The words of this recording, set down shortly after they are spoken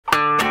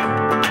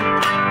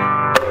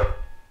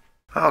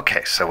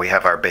Okay, so we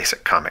have our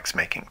basic comics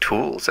making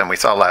tools, and we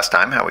saw last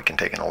time how we can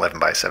take an 11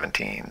 by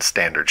 17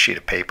 standard sheet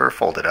of paper,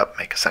 fold it up,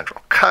 make a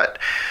central cut,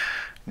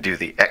 do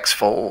the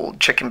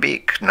X-fold chicken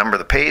beak, number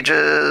the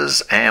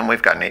pages, and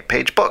we've got an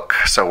 8-page book.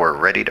 So we're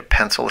ready to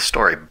pencil a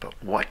story. But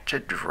what to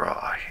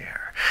draw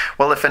here?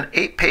 Well, if an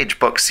 8-page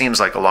book seems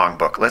like a long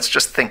book, let's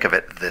just think of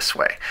it this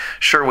way.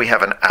 Sure, we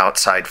have an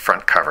outside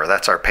front cover.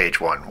 That's our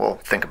page 1. We'll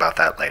think about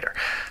that later.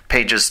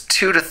 Pages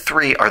 2 to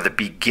 3 are the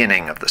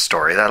beginning of the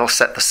story. That'll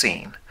set the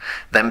scene.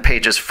 Then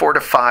pages 4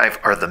 to 5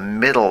 are the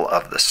middle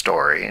of the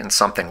story, and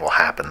something will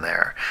happen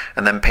there.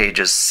 And then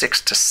pages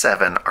 6 to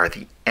 7 are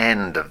the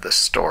end of the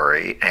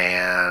story,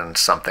 and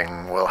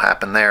something will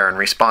happen there in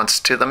response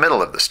to the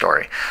middle of the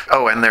story.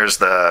 Oh, and there's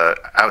the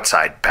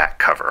outside back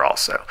cover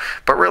also.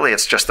 But really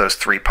it's just those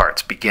 3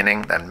 parts,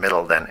 beginning, then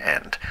middle, then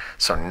end.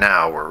 So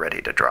now we're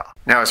ready to draw.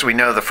 Now, as we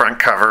know, the front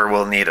cover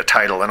will need a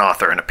title, an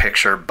author, and a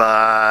picture,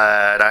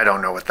 but I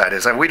don't know what that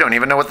is. We don't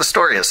even know what the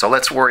story is, so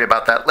let's worry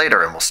about that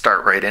later, and we'll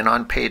start right in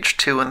on page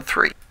 2 and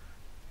 3.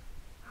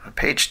 On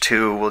page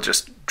 2, we'll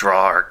just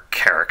draw our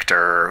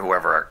character,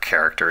 whoever our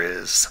character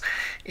is,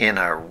 in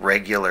a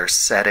regular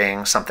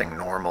setting. Something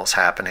normal's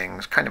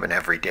happening, kind of an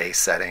everyday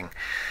setting.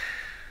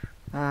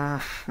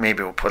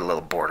 Maybe we'll put a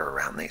little border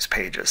around these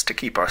pages to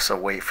keep us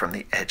away from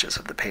the edges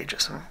of the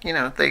pages. And, you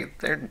know,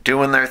 they're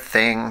doing their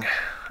thing.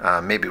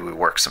 Maybe we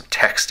work some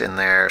text in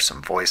there,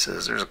 some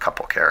voices. There's a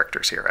couple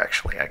characters here,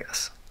 actually, I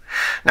guess.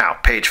 Now,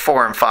 page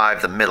 4 and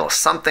 5, the middle,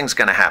 something's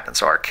going to happen.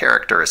 So our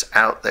character is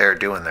out there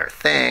doing their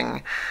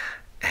thing,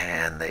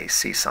 and they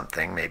see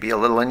something maybe a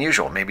little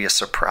unusual, maybe a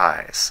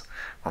surprise.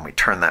 When we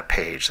turn that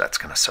page, that's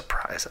going to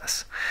surprise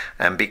us.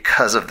 And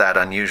because of that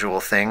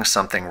unusual thing,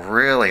 something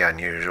really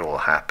unusual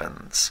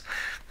happens.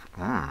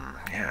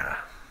 Yeah.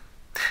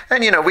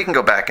 And, you know, we can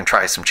go back and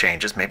try some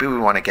changes. Maybe we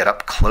want to get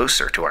up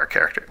closer to our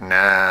character.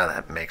 Nah,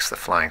 that makes the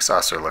flying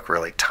saucer look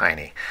really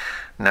tiny.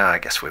 No, I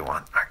guess we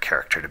want our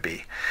character to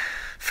be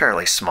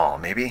fairly small.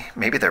 Maybe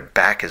their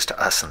back is to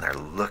us and they're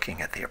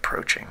looking at the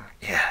approaching.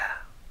 Yeah,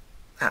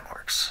 that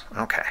works.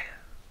 Okay.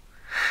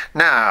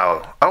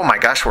 Now, oh my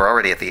gosh, we're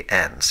already at the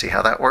end. See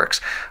how that works?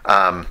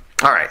 All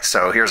right,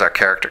 so here's our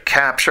character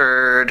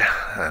captured,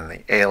 and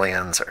the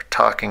aliens are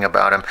talking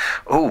about him.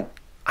 Oh,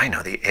 I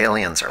know, the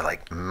aliens are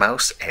like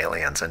mouse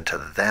aliens, and to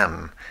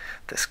them,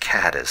 this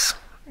cat is,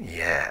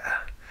 yeah.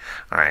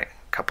 All right,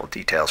 a couple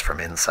details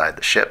from inside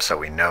the ship so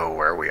we know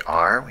where we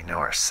are. We know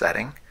our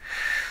setting.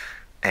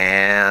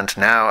 And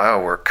now,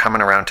 oh, we're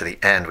coming around to the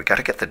end. We got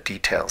to get the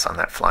details on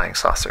that flying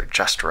saucer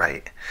just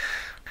right.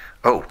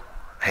 Oh,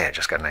 hey, I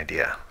just got an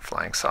idea.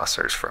 Flying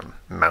saucers from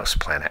Mouse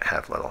Planet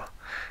have little,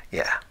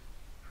 yeah.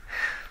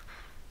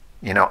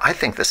 You know, I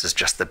think this is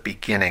just the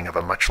beginning of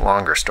a much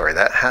longer story.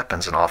 That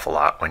happens an awful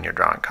lot when you're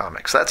drawing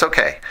comics. That's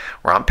okay.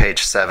 We're on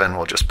page 7.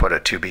 We'll just put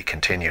a to be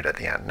continued at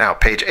the end. Now,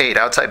 page 8,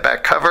 outside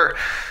back cover.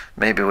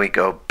 Maybe we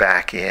go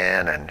back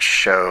in and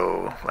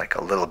show like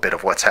a little bit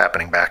of what's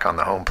happening back on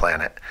the home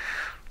planet.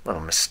 A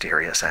little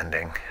mysterious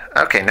ending.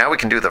 Okay, now we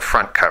can do the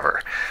front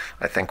cover.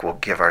 I think we'll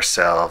give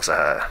ourselves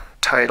a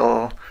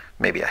title,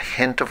 maybe a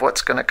hint of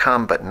what's going to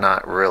come, but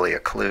not really a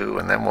clue.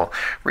 And then we'll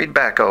read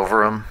back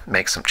over them,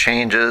 make some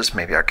changes.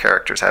 Maybe our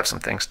characters have some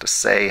things to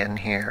say in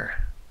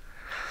here.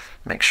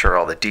 Make sure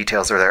all the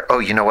details are there. Oh,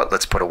 you know what?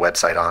 Let's put a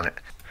website on it.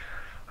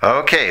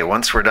 Okay,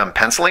 once we're done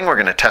penciling, we're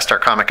going to test our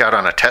comic out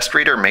on a test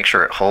reader, make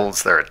sure it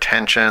holds their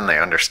attention, they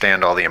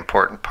understand all the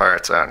important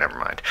parts. Oh, never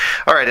mind.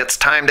 All right, it's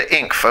time to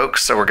ink,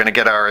 folks. So we're going to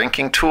get our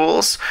inking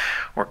tools.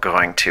 We're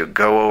going to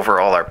go over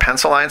all our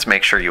pencil lines,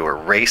 make sure you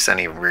erase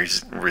any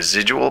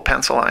residual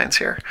pencil lines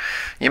here.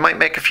 You might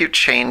make a few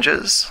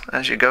changes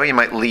as you go. You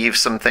might leave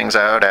some things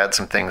out, add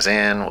some things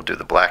in. We'll do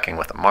the blacking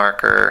with a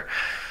marker,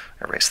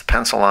 erase the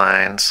pencil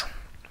lines.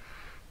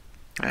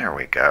 There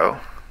we go.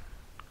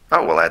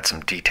 Oh, we'll add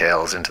some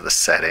details into the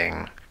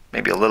setting,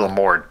 maybe a little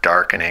more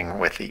darkening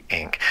with the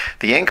ink.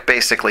 The ink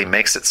basically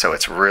makes it so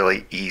it's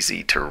really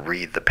easy to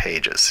read the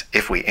pages.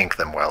 If we ink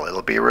them well,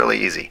 it'll be really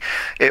easy.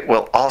 It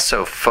will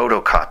also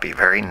photocopy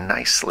very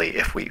nicely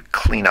if we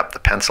clean up the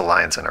pencil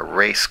lines and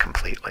erase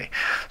completely.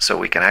 So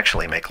we can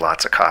actually make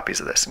lots of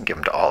copies of this and give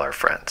them to all our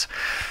friends.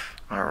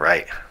 All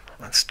right,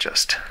 let's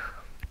just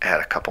add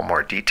a couple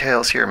more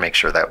details here, make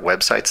sure that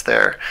website's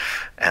there,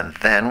 and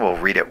then we'll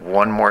read it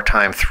one more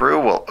time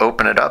through. We'll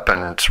open it up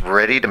and it's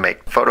ready to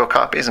make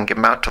photocopies and give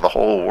them out to the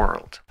whole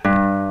world.